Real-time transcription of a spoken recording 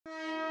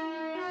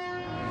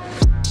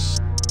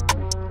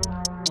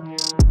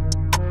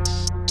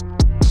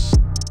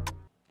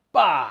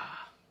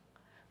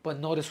but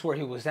notice where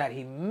he was at.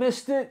 He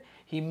missed it.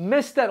 He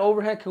missed that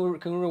overhand. Can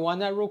we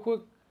rewind that real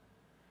quick?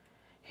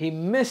 He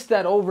missed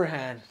that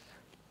overhand.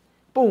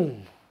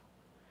 Boom.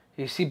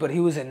 You see, but he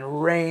was in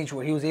range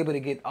where he was able to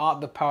get all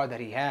the power that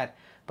he had.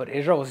 But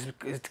Israel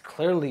is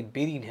clearly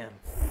beating him.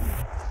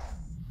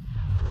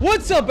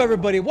 What's up,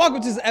 everybody?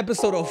 Welcome to this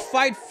episode of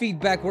Fight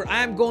Feedback, where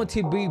I'm going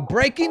to be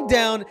breaking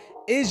down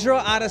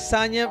Israel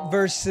Adesanya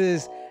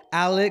versus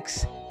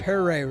Alex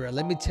Pereira.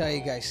 Let me tell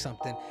you guys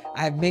something.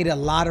 I have made a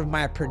lot of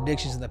my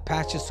predictions in the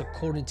past just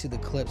according to the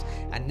clips.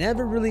 I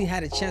never really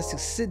had a chance to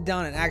sit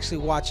down and actually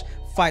watch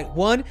Fight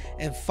 1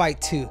 and Fight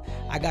 2.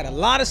 I got a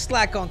lot of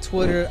slack on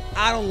Twitter.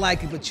 I don't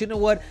like it, but you know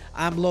what?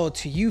 I'm loyal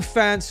to you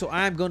fans, so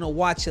I'm going to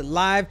watch it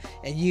live,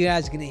 and you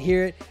guys are going to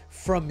hear it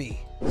from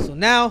me. So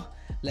now,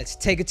 let's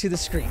take it to the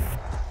screen.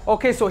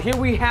 Okay, so here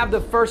we have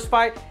the first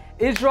fight.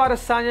 Israel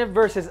Adesanya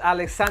versus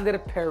Alexander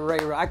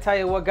Pereira. I tell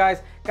you what,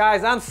 guys,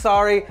 I'm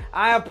sorry.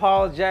 I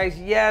apologize.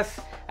 Yes,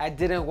 I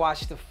didn't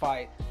watch the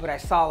fight, but I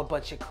saw a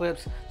bunch of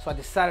clips, so I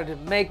decided to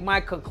make my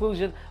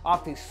conclusion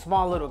off these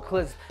small little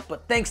clips.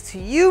 But thanks to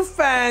you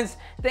fans,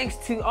 thanks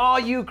to all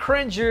you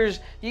cringers,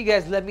 you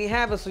guys let me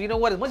have it. So you know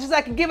what? As much as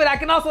I can give it, I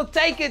can also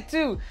take it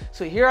too.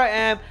 So here I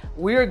am.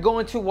 We are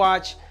going to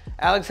watch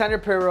Alexander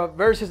Pereira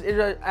versus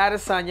Israel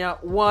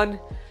Adesanya 1.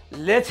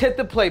 Let's hit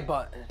the play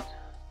button.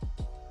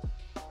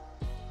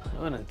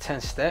 An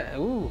intense stat.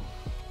 Ooh,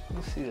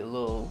 let's see a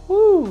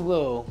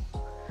little.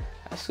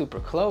 That's super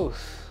close.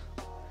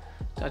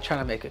 Not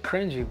trying to make it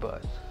cringy,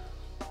 but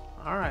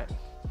all right.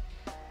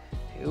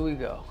 Here we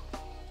go.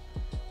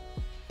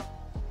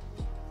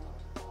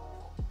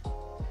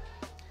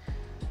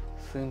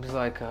 Seems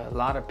like a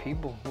lot of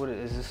people. What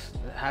is this?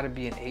 Had to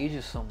be in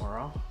Asia somewhere,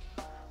 huh?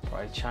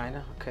 Probably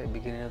China. Okay,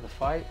 beginning of the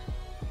fight.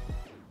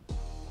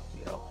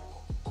 Yo.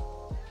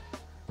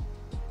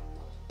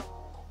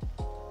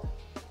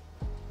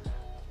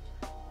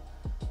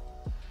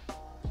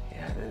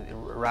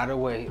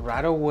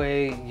 Right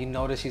away, you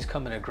notice he's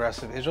coming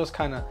aggressive. Israel's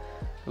kind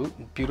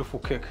of, beautiful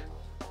kick.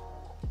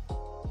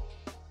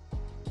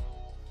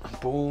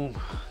 Boom,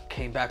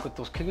 came back with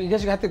those kicks. You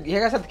guys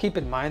have to keep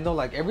in mind though,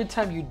 like every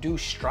time you do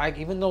strike,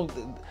 even though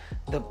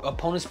the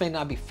opponents may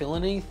not be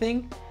feeling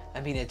anything,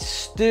 I mean, it's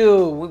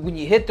still, when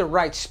you hit the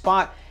right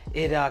spot,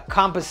 it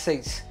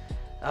compensates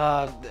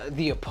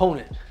the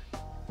opponent.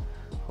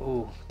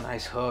 Ooh,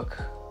 nice hook.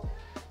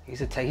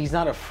 He's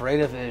not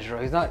afraid of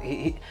Israel. He's not.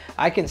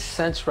 I can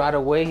sense right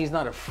away he's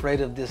not afraid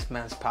of this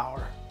man's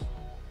power.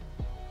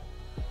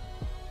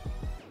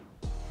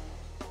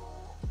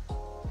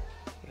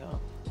 Yeah.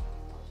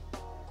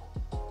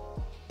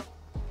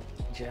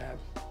 Jab.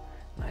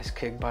 Nice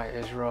kick by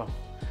Israel.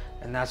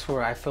 And that's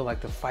where I feel like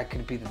the fight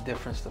could be the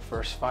difference. The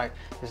first fight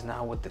is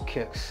now with the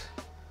kicks.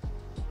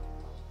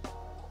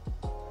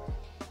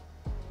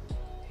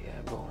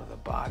 Yeah, going to the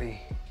body.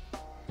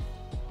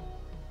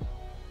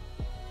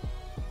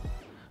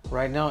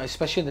 Right now,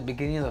 especially at the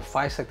beginning of the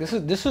fights, like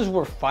this is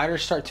where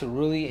fighters start to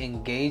really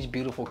engage.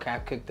 Beautiful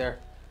calf kick there.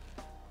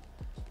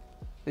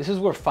 This is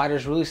where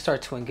fighters really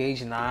start to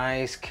engage.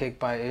 Nice kick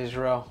by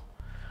Israel.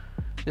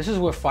 This is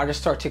where fighters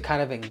start to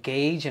kind of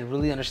engage and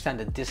really understand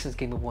the distance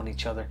game of one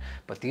each other.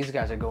 But these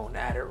guys are going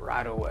at it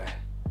right away.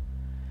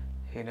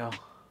 You know.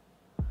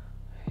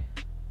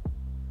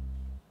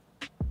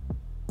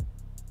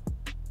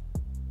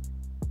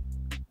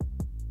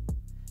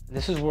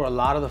 This is where a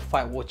lot of the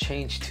fight will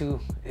change too,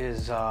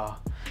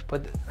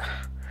 but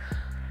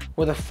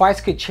where the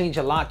fights could change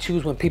a lot too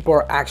is when people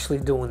are actually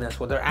doing this,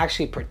 where they're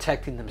actually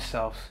protecting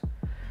themselves,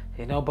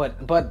 you know. But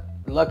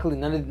luckily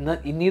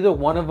neither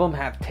one of them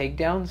have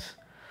takedowns,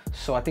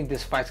 so I think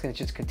this fight's gonna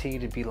just continue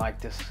to be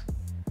like this.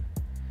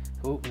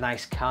 Ooh,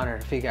 nice counter.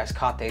 If you guys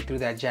caught, they threw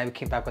that jab, he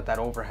came back with that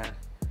overhand.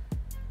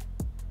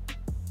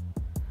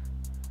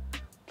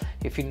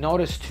 If you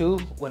notice too,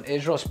 when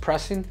Israel's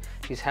pressing,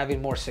 he's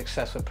having more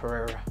success with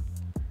Pereira.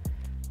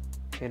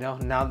 You know,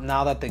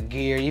 now that the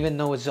gear, even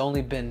though it's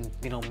only been,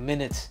 you know,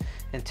 minutes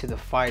into the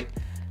fight,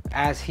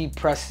 as he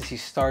presses, he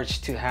starts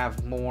to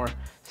have more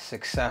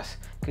success.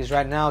 Because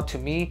right now, to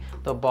me,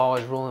 the ball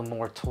is rolling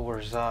more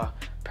towards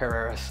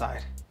Pereira's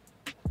side.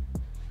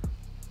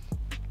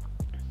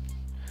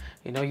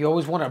 You know, you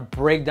always want to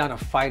break down a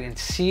fight and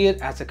see it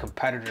as a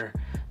competitor.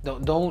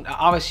 Don't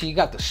obviously you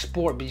got the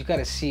sport, but you got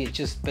to see it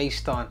just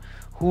based on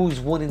who's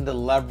winning the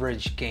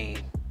leverage game.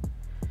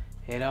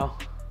 You know,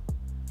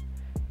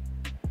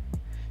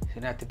 so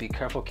you have to be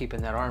careful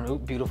keeping that arm. Ooh,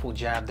 beautiful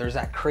jab. There's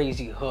that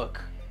crazy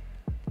hook.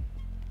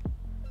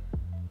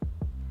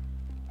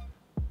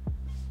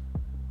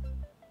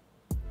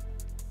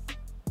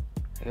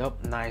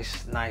 Yep,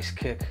 nice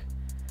kick.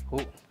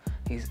 Ooh,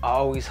 he's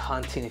always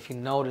hunting. If you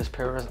notice,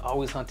 Pereira's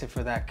always hunting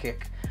for that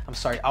kick. I'm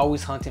sorry,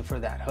 always hunting for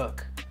that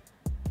hook.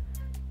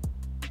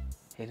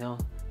 You know,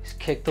 he's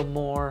kicked him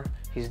more,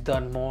 he's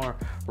done more.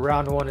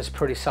 Round one is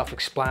pretty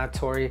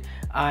self-explanatory.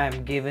 I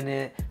am giving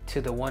it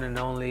to the one and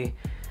only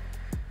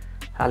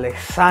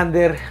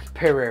Alexander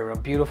Pereira.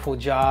 Beautiful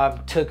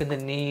job, took in the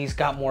knees,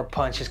 got more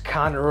punches,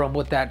 counter him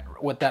with that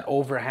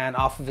overhand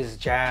off of his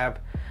jab.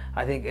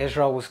 I think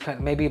Israel was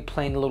maybe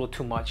playing a little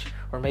too much,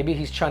 or maybe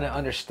he's trying to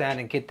understand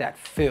and get that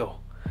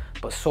feel.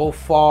 But so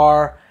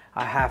far,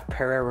 I have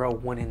Pereira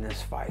winning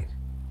this fight.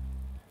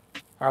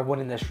 Or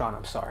winning this round,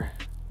 I'm sorry.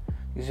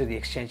 These are the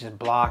exchanges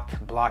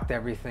blocked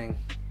everything.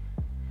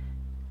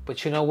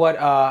 But you know what?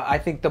 I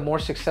think the more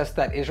success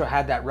that Israel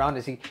had that round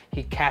is he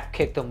calf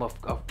kicked him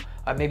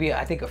maybe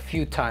I think a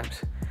few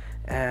times.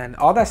 And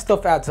all that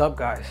stuff adds up,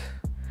 guys.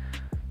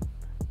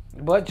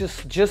 But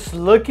just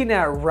looking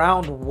at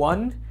round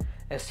one,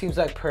 it seems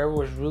like Pereira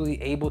was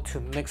really able to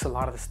mix a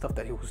lot of the stuff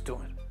that he was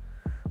doing,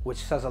 which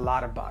says a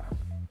lot about him.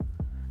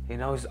 You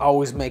know, he's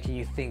always making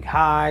you think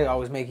high,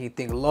 always making you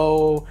think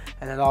low,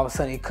 and then all of a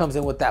sudden he comes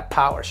in with that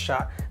power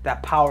shot,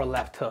 that power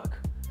left hook.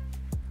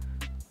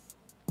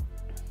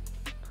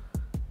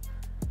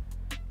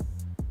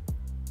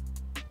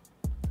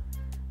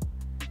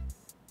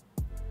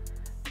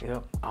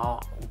 Yep, oh,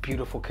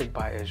 beautiful kick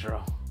by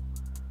Israel.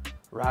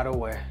 Right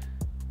away.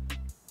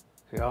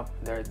 Yep,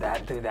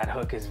 that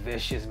hook is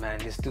vicious, man.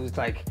 This dude's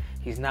like,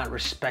 he's not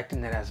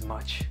respecting it as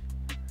much.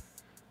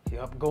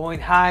 Yep, going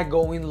high,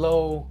 going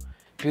low.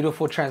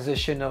 Beautiful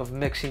transition of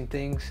mixing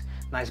things.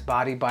 Nice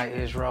body by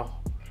Israel.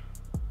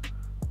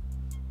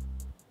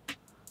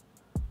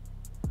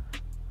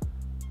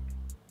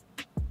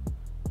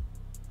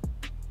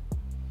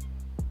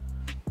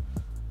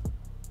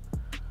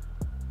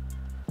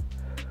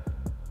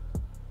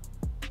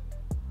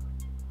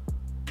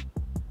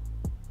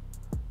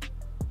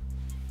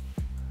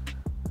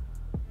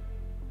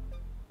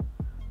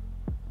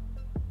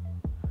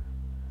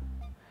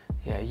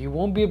 Yeah, you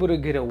won't be able to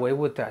get away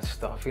with that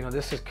stuff. You know,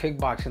 this is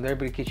kickboxing.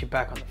 Everybody gets you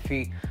back on the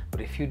feet. But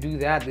if you do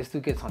that, this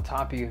dude gets on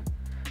top of you.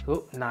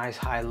 Oh, nice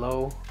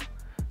high-low.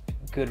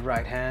 Good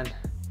right hand.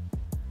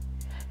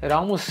 It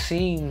almost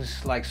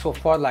seems like so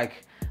far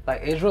like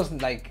Israel's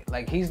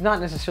like he's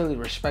not necessarily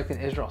respecting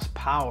Israel's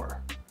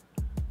power.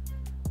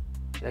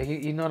 Like,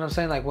 you know what I'm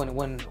saying? Like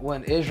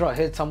when Israel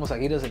hits, almost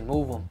like he doesn't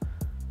move him.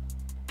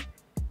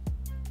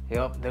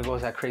 Yep, there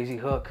goes that crazy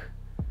hook.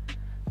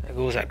 There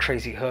goes that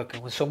crazy hook.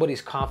 And when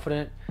somebody's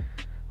confident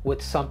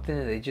with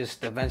something, they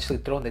just eventually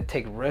throw and they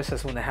take risks.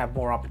 That's when they have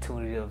more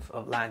opportunity of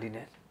landing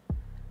it.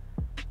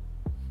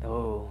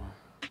 Oh.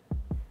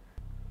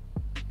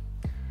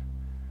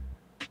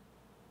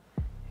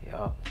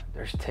 Yup.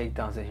 There's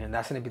takedowns in here. And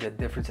that's going to be the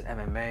difference in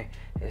MMA,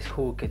 is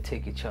who could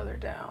take each other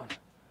down.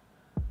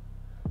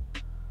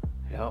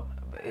 Yup.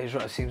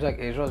 Israel, it seems like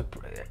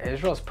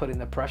Israel's putting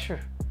the pressure.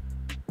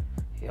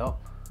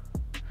 Yup.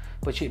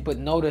 But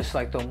notice,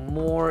 like, the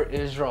more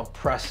Israel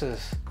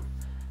presses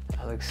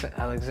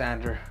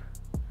Alexander,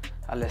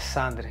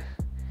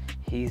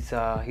 he's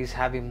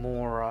having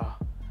more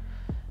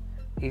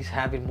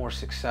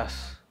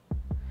success.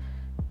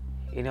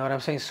 You know what I'm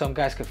saying? Some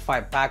guys can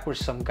fight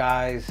backwards, some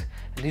guys,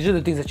 and these are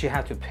the things that you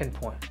have to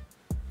pinpoint.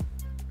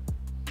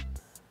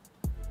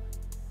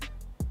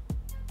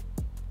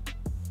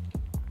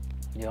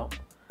 Yep.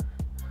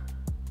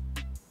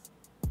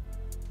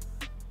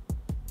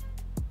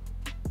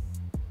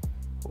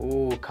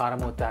 Ooh, caught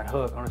him with that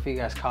hook. I don't know if you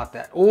guys caught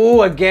that.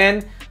 Ooh,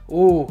 again.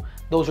 Ooh,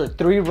 those are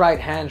 3 right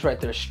hands right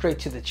there, straight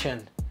to the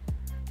chin.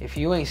 If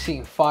you ain't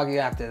seen Foggy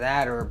after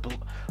that,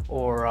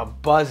 or a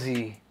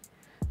Buzzy,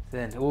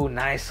 then ooh,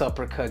 nice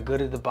uppercut,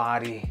 good at the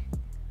body.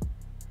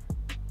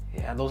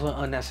 Yeah, those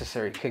are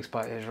unnecessary kicks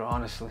by Israel,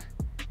 honestly.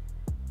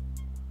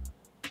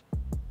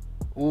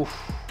 Oof.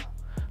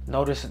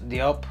 Notice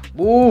the up.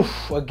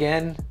 Oof,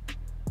 again.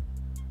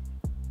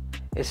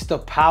 It's the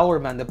power,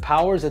 man. The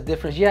power is the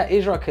difference. Yeah,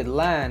 Israel could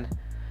land,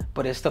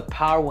 but it's the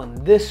power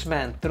when this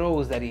man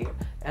throws that he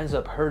ends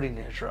up hurting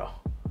Israel.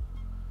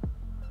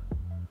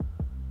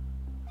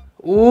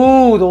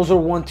 Ooh, those are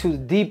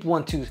 1-2, deep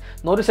 1-2s.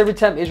 Notice every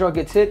time Israel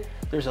gets hit,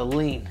 there's a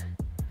lean,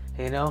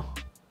 you know?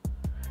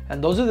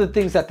 And those are the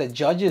things that the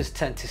judges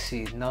tend to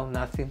see. No,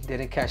 nothing.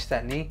 Didn't catch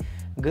that knee.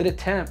 Good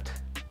attempt.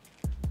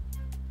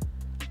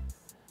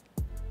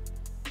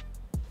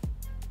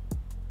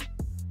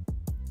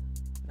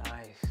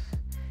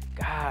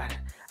 God,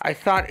 I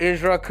thought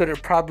Israel could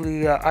have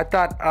probably,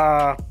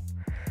 round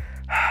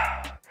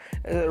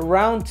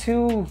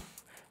two,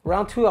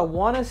 I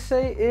want to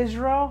say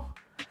Israel,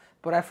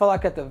 but I felt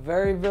like at the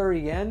very,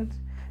 very end,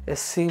 it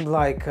seems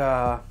like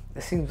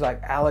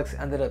Alex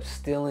ended up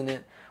stealing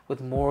it with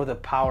more of the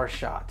power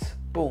shots.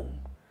 Boom.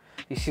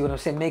 You see what I'm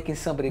saying? Making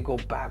somebody go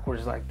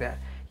backwards like that.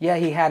 Yeah,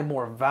 he had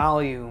more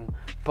volume,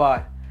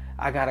 but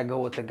I got to go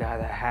with the guy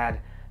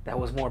that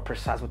was more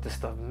precise with the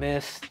stuff.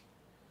 Missed.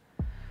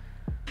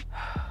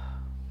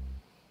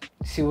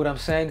 See what I'm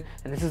saying?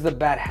 And this is the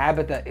bad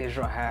habit that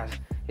Israel has,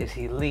 is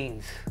he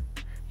leans.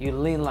 You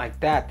lean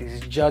like that, these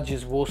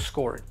judges will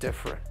score it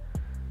different.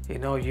 You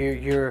know,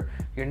 you're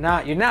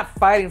not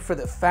fighting for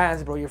the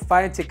fans, bro. You're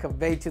fighting to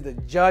convey to the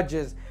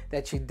judges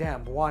that you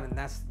damn won, and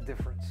that's the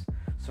difference.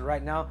 So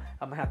right now,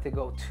 I'm gonna have to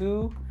go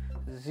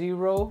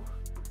 2-0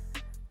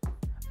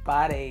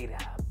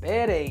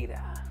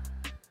 Pereira.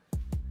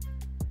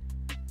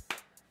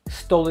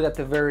 Stole it at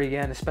the very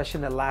end,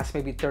 especially in the last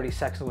maybe 30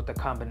 seconds with the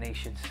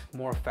combinations.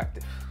 More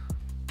effective.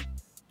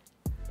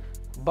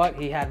 but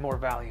he had more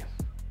value.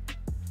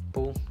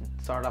 Boom.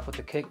 Started off with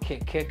the kick,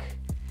 kick, kick.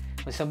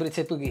 When somebody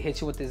typically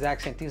hits you with the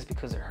exact same thing, it's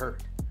because it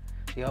hurt.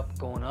 Yup,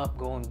 going up,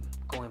 going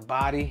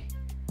body.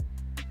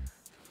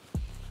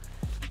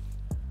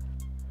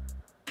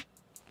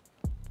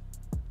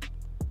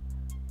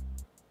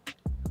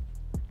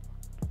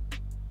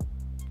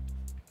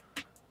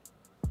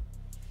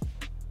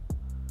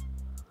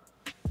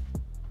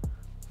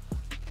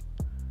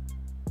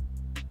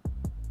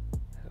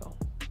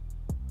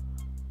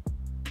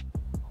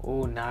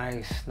 Oh,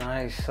 nice,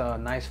 nice,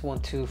 nice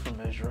 1-2 from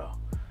Israel.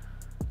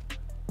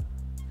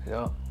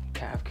 Yup,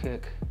 calf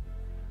kick.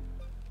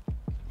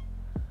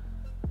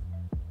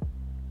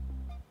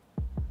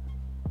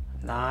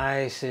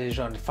 Nice,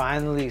 Israel.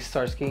 Finally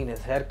starts getting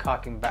his head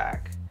cocking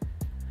back.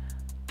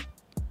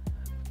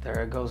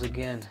 There it goes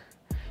again.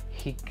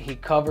 He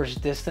covers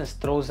distance,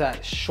 throws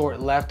that short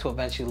left to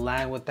eventually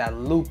land with that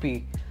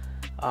loopy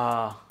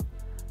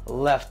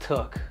left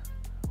hook.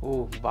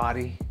 Ooh,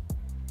 body.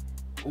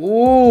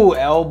 Ooh,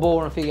 elbow. I don't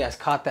know if you guys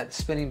caught that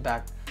spinning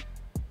back.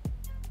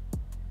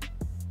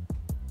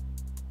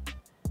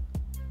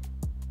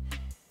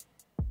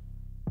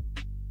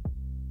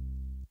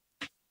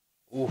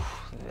 Oof,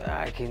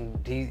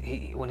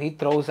 when he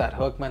throws that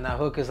hook, man, that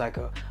hook is like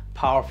a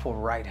powerful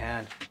right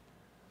hand.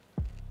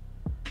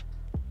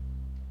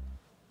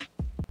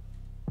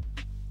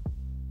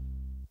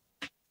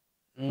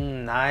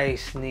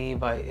 Nice knee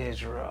by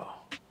Israel.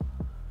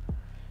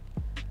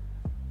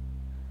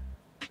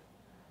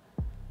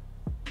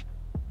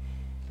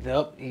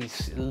 Yep,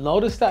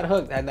 notice that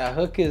hook, and that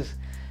hook it's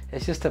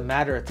just a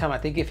matter of time. I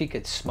think if he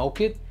could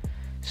smoke it,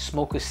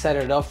 set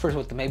it up first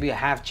with maybe a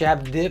half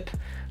jab dip,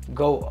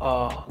 go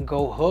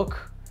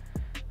hook.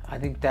 I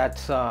think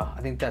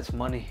that's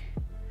money.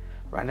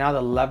 Right now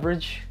the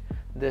leverage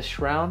this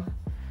round,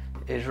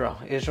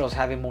 Israel's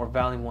having more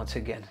value once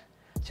again,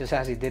 just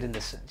as he did in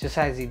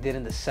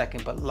the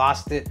second, but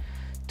lost it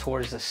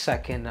towards the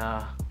second,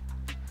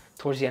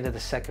 towards the end of the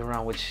second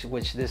round,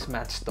 which this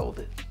man stole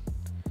it.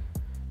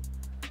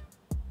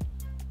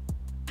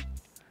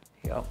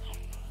 Yep.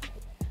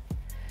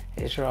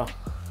 Israel.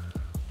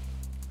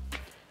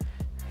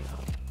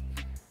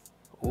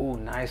 Ooh,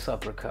 nice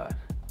uppercut.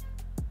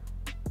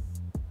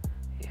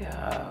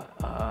 Yeah,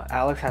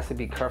 Alex has to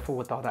be careful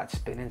with all that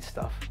spinning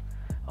stuff.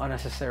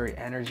 Unnecessary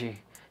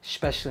energy,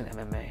 especially in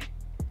MMA.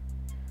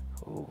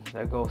 Ooh,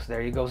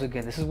 there he goes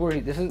again. This is where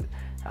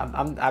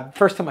I'm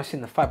first time I've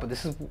seen the fight, but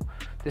this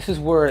is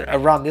where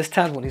around this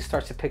time when he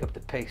starts to pick up the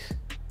pace.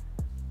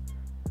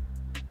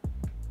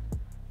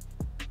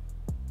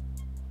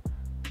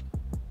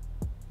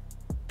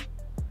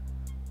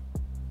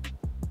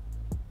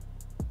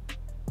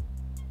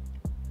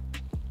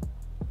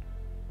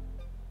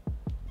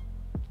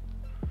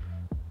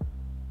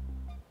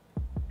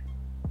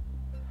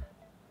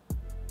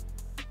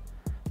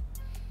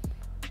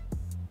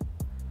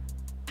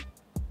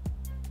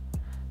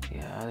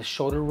 Yeah, the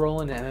shoulder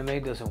roll in the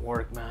MMA doesn't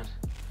work, man.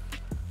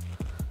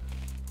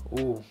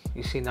 Ooh,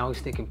 you see now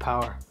he's thinking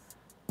power.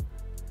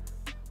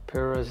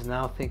 Pereira is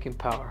now thinking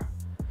power.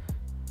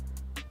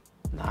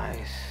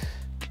 Nice.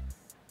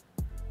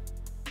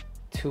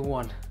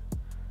 2-1.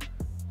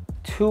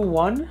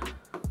 2-1.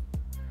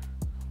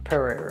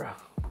 Pereira.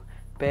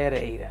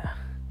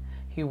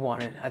 He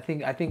won it. I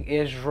think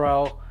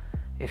Israel,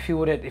 if he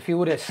would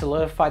have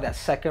solidified that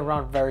second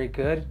round very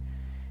good,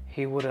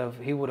 he would have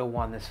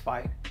won this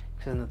fight.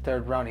 Because in the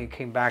third round he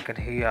came back and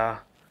he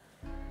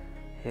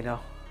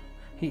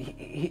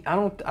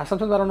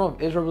sometimes I don't know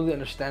if Israel really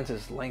understands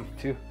his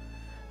length too.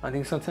 I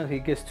think sometimes he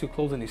gets too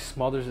close and he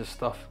smothers his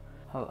stuff.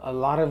 A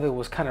lot of it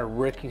was kind of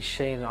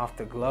ricocheting off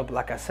the glove.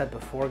 Like I said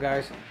before,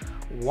 guys,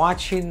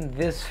 watching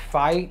this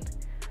fight,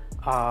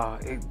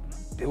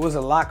 it was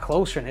a lot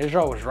closer and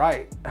Israel was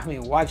right. I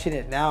mean, watching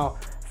it now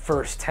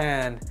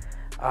firsthand,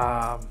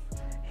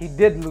 he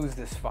did lose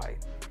this fight.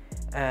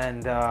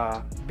 And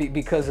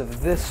because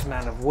of this,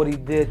 man, of what he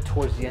did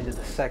towards the end of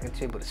the second, to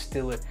be able to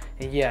steal it.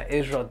 And yeah,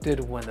 Israel did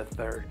win the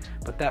third,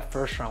 but that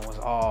first round was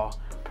all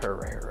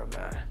Pereira,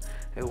 man.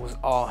 It was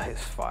all his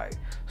fight.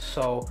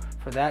 So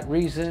for that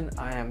reason,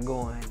 I am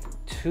going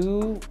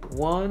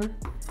 2-1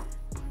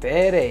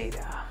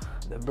 Pereira,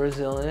 the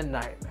Brazilian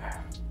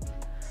Nightmare.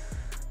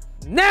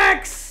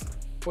 Next!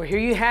 Well, here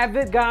you have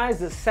it, guys.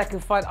 The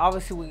second fight.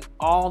 Obviously, we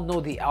all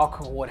know the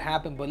outcome of what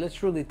happened, but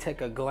let's really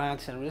take a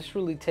glance and let's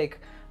really take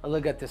a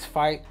look at this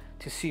fight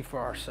to see for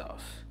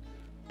ourselves.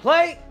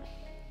 Play!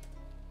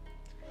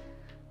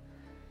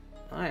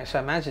 All right, so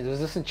I imagine, was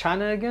this in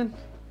China again?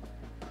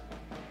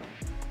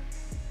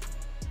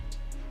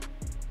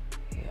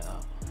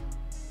 Yeah.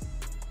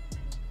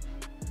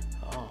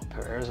 Oh,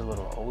 Pereira's a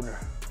little older.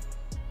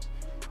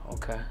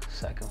 Okay,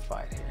 second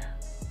fight here.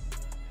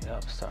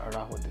 Yep, started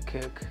off with the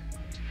kick.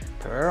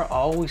 Pereira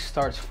always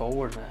starts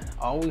forward, man.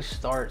 Always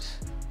starts,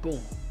 boom.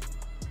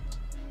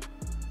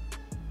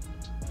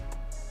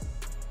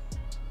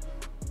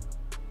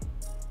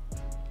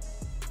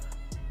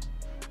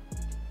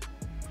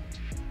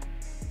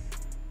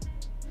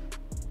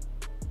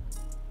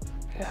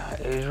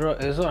 Yeah,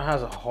 Israel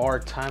has a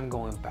hard time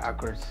going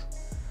backwards.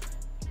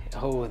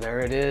 Oh, there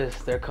it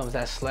is. There comes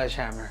that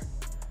sledgehammer.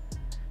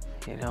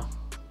 You know,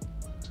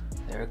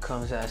 there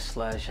comes that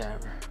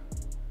sledgehammer.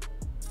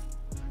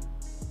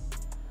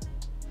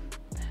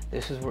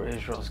 This is where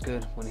Israel's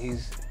good, when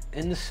he's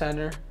in the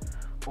center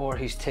or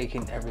he's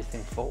taking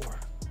everything forward.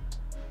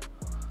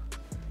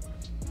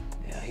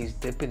 Yeah, he's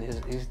dipping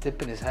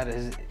his head.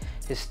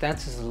 His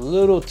stance is a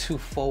little too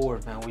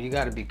forward, man. Well, you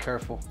got to be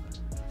careful.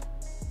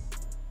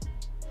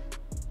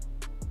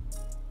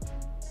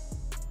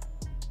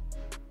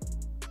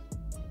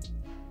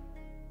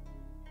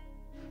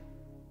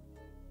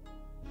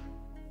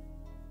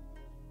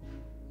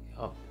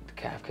 Oh, the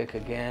calf kick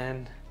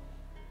again.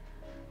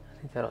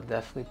 I think that'll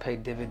definitely pay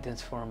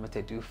dividends for him if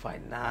they do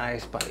fight.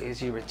 Nice by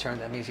IZZY return.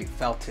 That means he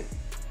felt it.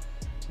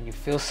 When you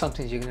feel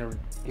something, you're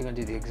gonna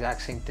do the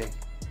exact same thing.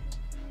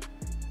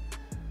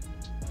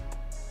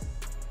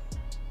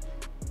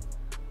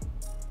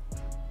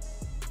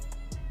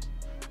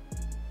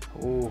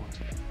 Ooh,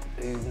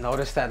 you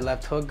notice that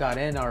left hook got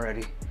in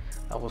already.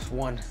 That was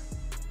one.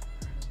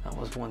 That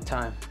was one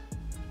time.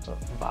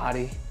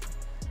 Body.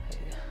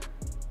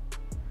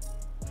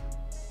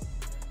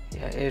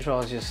 Yeah, Israel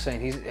is just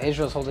saying,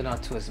 Israel's holding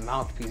on to his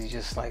mouthpiece. He's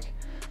just like,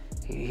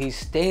 he's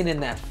staying in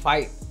that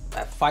fight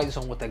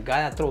zone with a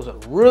guy that throws a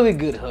really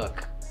good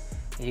hook.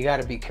 And you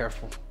got to be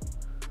careful.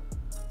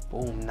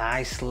 Boom,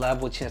 nice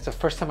level chin. It's the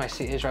first time I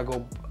see Israel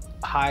go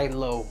high,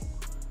 low.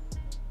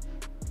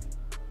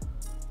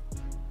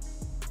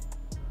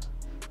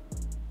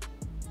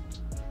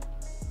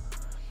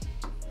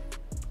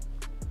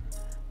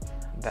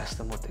 Best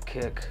him with the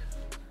kick.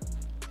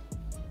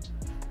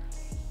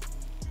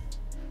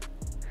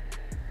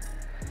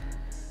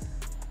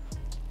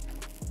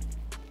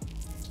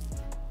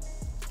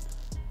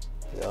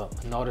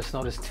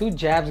 Notice 2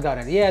 jabs got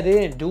in. Yeah, they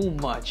didn't do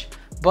much,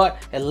 but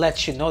it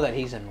lets you know that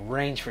he's in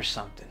range for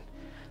something.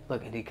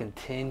 Look, and he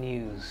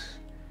continues.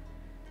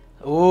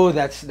 Oh,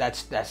 that's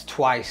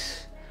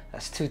twice.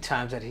 That's 2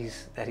 times that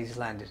he's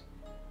landed.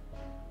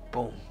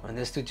 Boom. And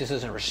this dude just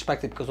doesn't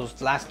respect it, because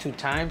those last 2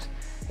 times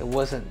there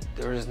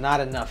was not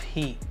enough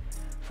heat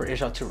for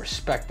Israel to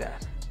respect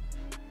that.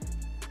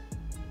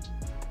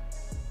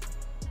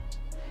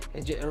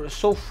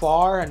 So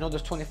far, I know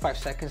there's 25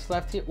 seconds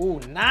left here. Ooh,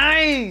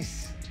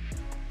 nice!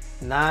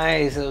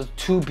 Nice. Those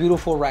 2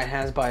 beautiful right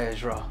hands by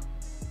Israel.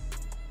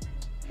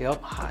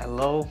 Yep, high,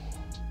 low.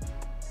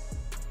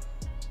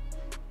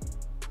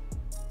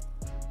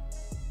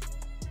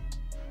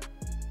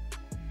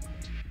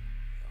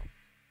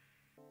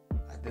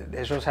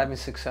 Israel's having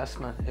success,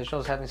 man.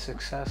 Israel's having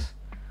success.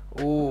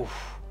 Oof.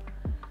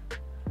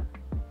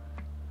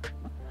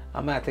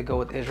 I'm gonna have to go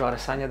with Israel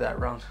Adesanya that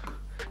round.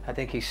 I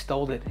think he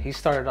stole it. He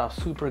started off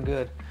super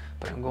good,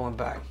 but I'm going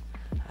back.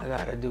 I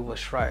gotta do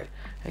what's right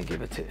and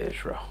give it to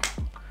Israel.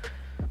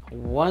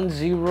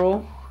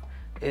 1-0,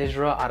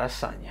 Israel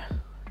Adesanya.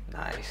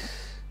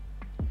 Nice.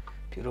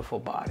 Beautiful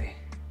body.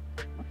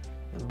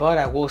 But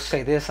I will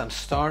say this, I'm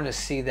starting to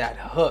see that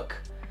hook.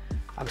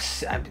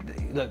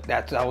 Look,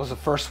 that was the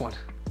first one.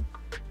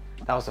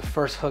 That was the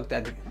first hook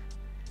that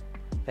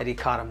he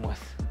caught him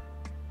with.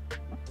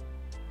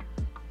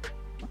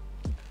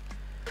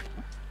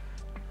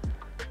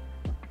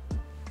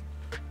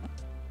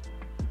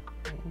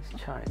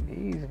 These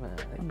Chinese, man,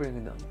 they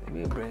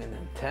be bringing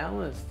them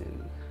talents,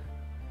 dude.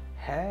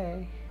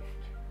 Hey.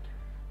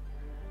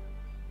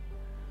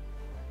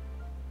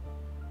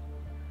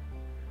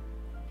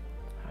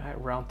 All right,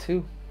 round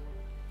 2.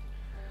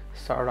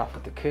 Start off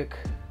with the kick.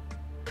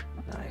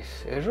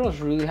 Nice. Israel's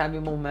really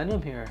having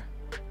momentum here.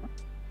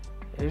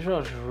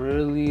 Israel's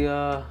really,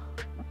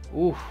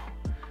 oof.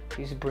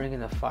 He's bringing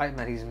the fight,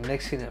 man. He's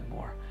mixing it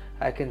more.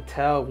 I can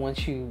tell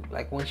once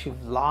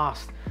you've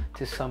lost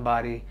to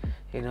somebody,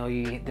 you know,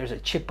 there's a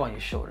chip on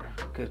your shoulder.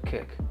 Good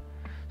kick.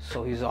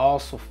 So he's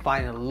also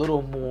fighting a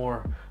little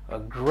more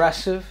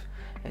aggressive,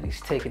 and he's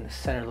taking the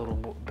center a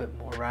little bit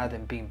more rather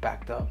than being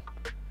backed up.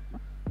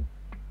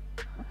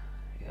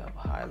 Yep,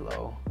 high,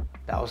 low.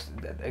 That was,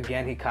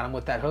 again, he caught him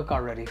with that hook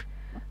already.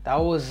 That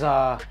was,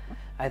 I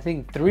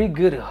think, 3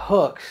 good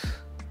hooks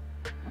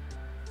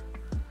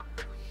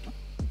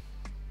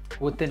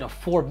within a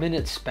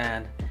 4-minute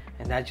span,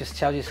 and that just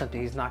tells you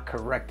something. He's not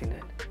correcting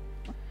it.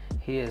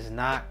 He is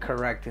not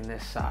correcting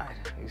this side.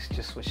 He's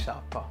just with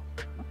southpaw.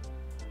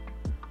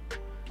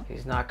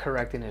 He's not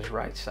correcting his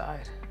right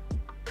side.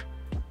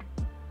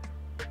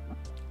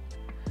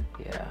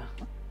 Yeah.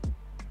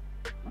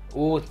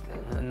 Ooh,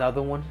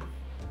 another one.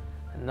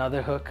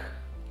 Another hook.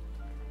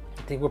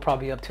 I think we're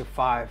probably up to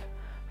 5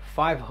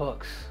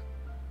 hooks.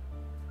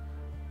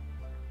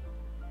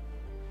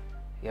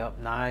 Yep,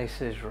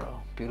 nice,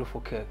 Israel.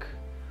 Beautiful kick.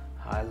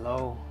 High,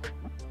 low.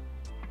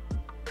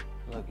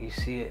 Look, you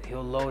see it.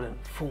 He'll load and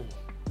boom.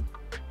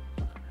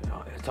 You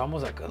know, it's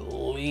almost like a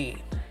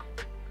lean.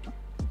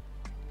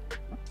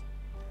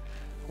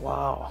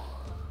 Wow.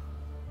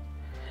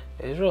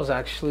 Israel's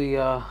actually,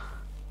 yeah,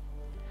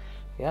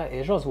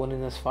 Israel's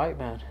winning this fight,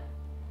 man.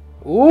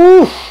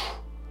 Oof.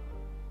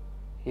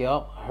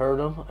 Yep, heard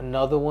him.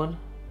 Another one.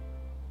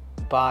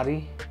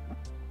 body.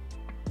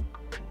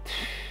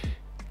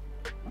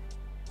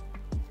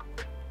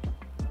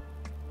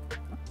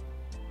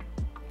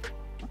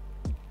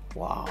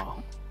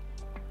 Wow.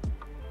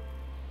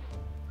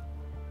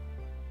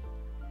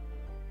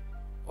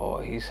 Oh,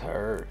 he's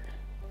hurt.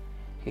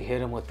 He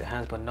hit him with the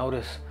hands, but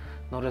notice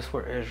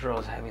where Israel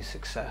is having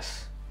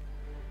success.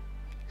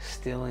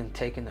 Stealing,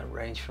 taking the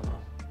range from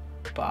him.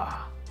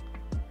 Bah.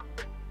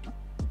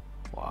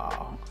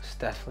 Wow, it's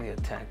definitely a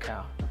 10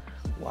 count.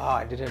 Wow,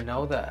 I didn't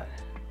know that.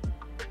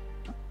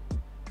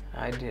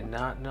 I did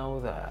not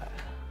know that.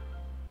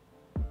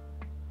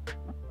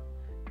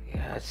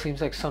 Yeah, it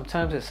seems like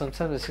sometimes it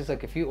seems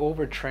like if you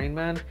overtrain,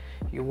 man,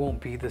 you won't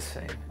be the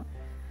same.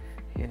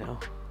 You know?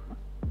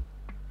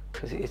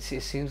 Because it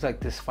seems like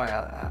this fight,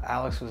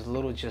 Alex was a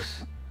little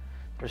just,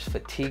 there's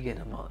fatigue in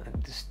him,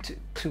 just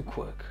too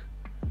quick.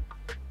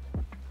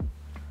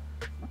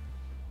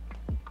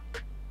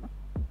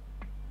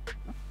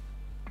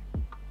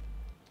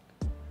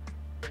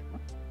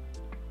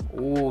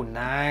 Ooh,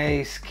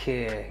 nice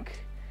kick.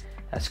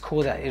 That's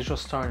cool that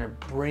Israel's starting to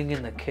bring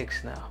in the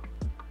kicks now.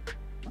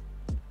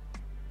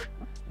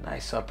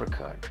 Nice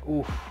uppercut.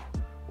 Oof.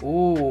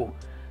 Ooh.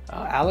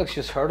 Alex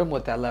just hurt him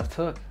with that left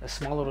hook. A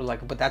small little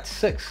like, but that's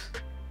 6.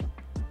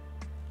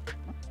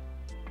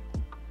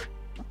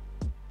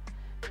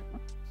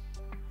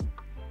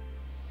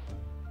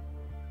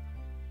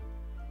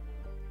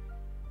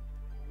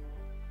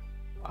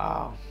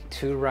 Wow.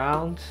 2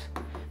 rounds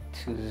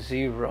to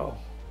 0.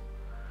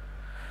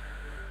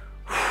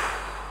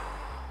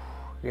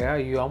 Yeah,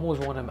 you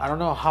almost want to. I don't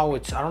know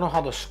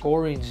how the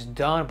scoring's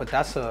done, but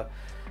that's a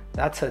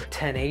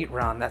 10-8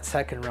 round, that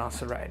second round.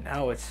 So right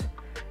now it's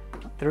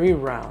 3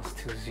 rounds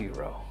to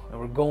 0, and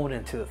we're going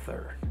into the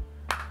 3rd.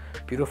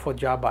 Beautiful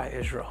job by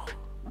Israel.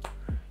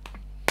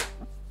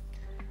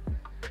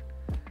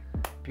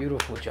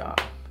 Beautiful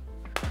job.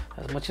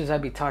 As much as I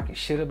be talking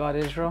shit about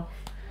Israel,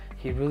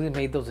 he really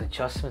made those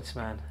adjustments,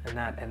 man, in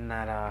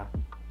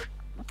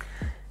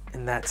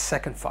that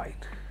second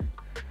fight.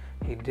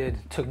 He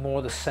took more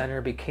of the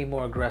center, became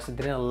more aggressive,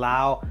 didn't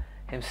allow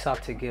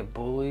himself to get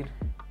bullied.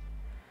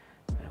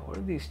 Man, where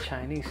do these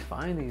Chinese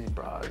find these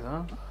bras,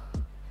 huh?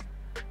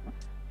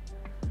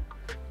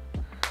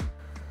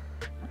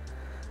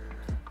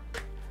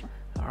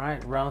 All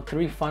right, round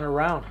 3, final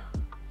round.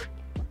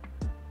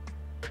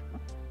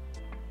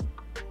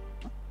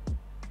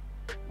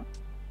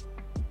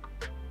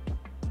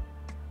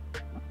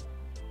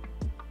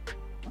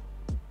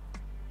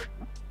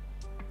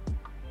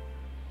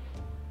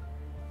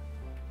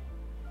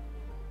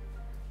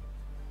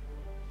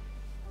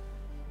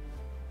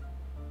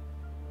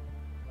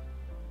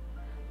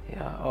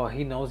 Yeah, oh,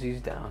 he knows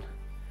he's down.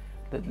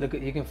 Look,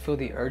 you can feel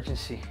the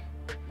urgency.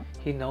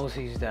 He knows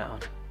he's down.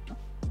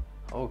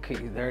 Okay,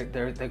 there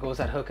goes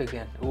that hook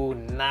again. Ooh,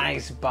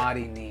 nice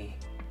body knee.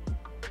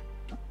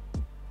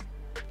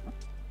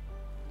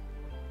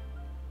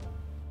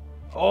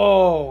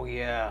 Oh,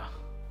 yeah.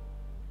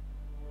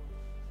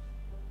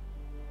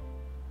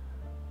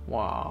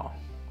 Wow.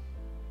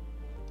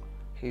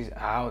 He's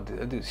out, dude.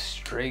 That dude's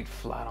straight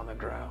flat on the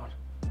ground.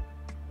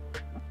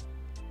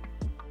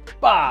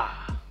 Bah!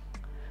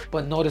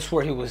 But notice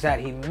where he was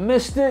at. He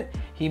missed it.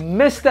 He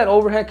missed that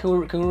overhead. Can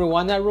we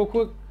rewind that real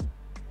quick?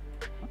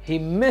 He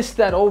missed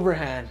that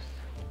overhand.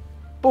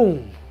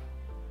 Boom.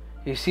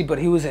 You see, but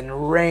he was in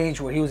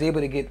range where he was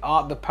able to get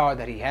all the power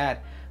that he had.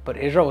 But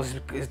Israel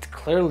is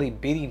clearly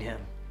beating him.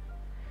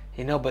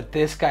 You know, but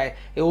this guy,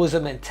 it was a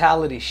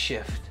mentality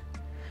shift.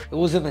 It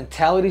was a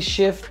mentality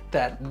shift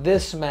that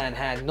this man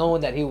had,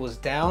 knowing that he was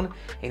down,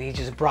 and he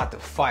just brought the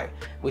fight,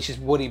 which is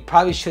what he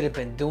probably should have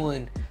been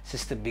doing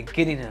since the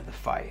beginning of the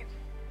fight.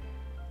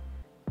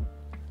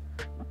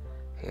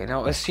 You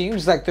know, it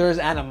seems like there's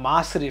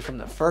animosity from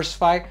the first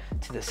fight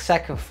to the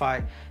second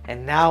fight,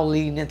 and now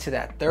leading into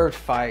that 3rd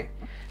fight,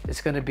 it's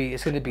gonna be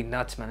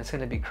nuts, man. It's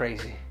gonna be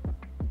crazy.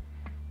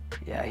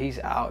 Yeah, he's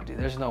out, dude.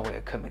 There's no way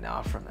of coming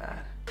out from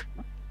that.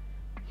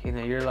 You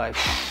know, you're like,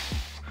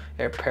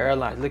 they're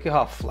paralyzed. Look at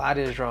how flat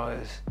Israel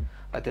is.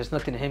 Like, there's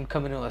nothing to him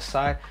coming on the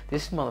side.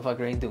 This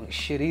motherfucker ain't doing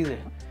shit either.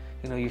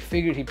 You know, you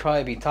figured he'd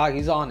probably be talking.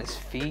 He's on his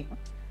feet.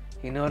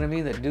 You know what I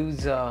mean? The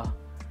dude's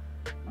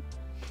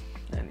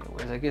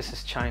anyways, I guess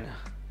it's China.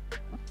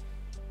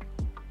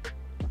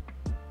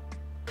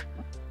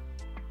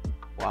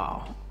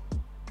 Wow.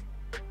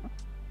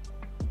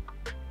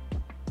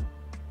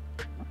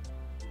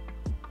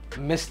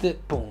 Missed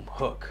it, boom,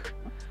 hook.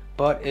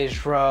 But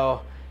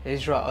Israel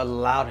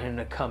allowed him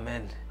to come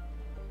in.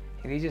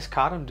 And he just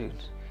caught him, dude.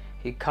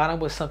 He caught him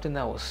with something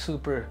that was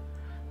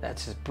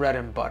that's his bread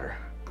and butter,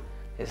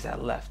 is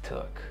that left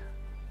hook.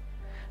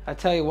 I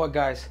tell you what,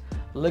 guys,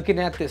 looking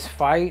at this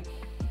fight,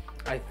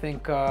 I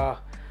think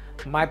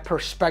my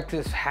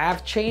perspectives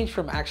have changed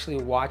from actually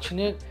watching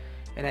it,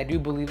 and I do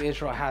believe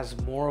Israel has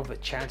more of a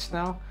chance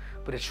now.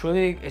 But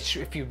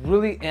if you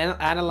really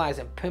analyze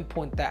and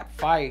pinpoint that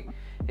fight,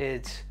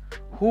 it's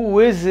who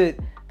is it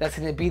that's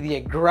going to be the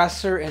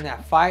aggressor in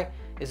that fight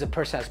is a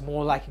person that's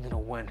more likely going to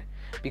win.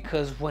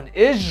 Because when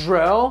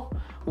Israel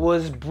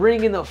was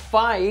bringing the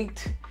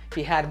fight,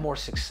 he had more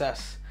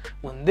success.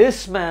 When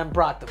this man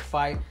brought the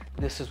fight,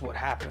 this is what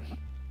happened.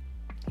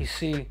 You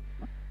see,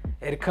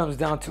 it comes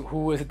down to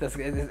who is it that's.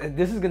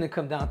 This is going to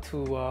come down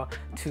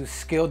to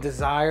skill,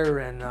 desire,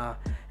 and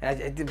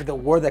the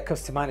word that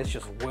comes to mind is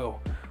just will.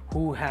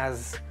 Who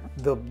has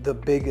the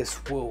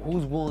biggest will?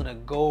 Who's willing to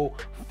go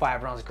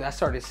 5 rounds? Because I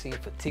started seeing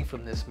fatigue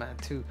from this man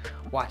too,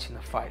 watching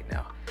the fight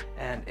now.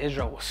 And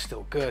Israel was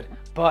still good,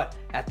 but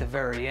at the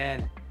very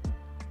end,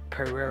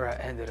 Pereira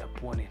ended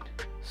up winning.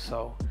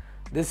 So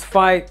this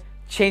fight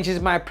changes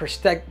my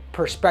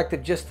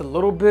perspective just a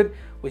little bit,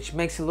 which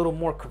makes it a little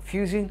more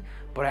confusing.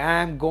 But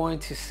I am going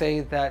to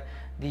say that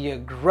the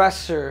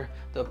aggressor,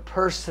 the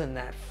person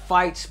that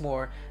fights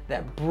more,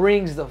 that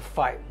brings the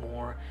fight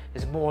more,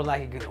 is more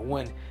likely going to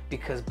win,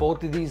 because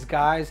both of these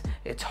guys,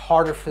 it's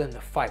harder for them to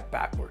fight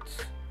backwards.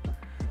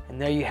 And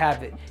there you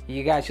have it.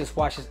 You guys just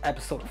watched this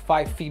episode of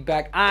Fight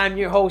Feedback. I'm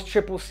your host,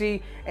 Triple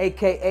C,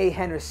 aka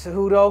Henry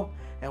Cejudo,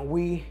 and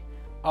we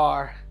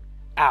are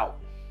out.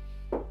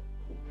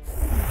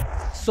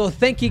 So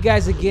thank you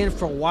guys again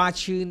for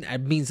watching.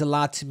 It means a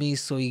lot to me.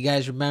 So you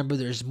guys remember,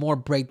 there's more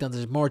breakdown,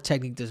 there's more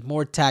technique, there's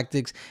more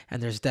tactics,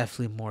 and there's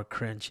definitely more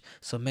cringe.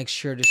 So make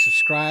sure to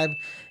subscribe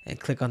and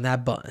click on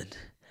that button.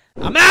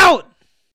 I'm out!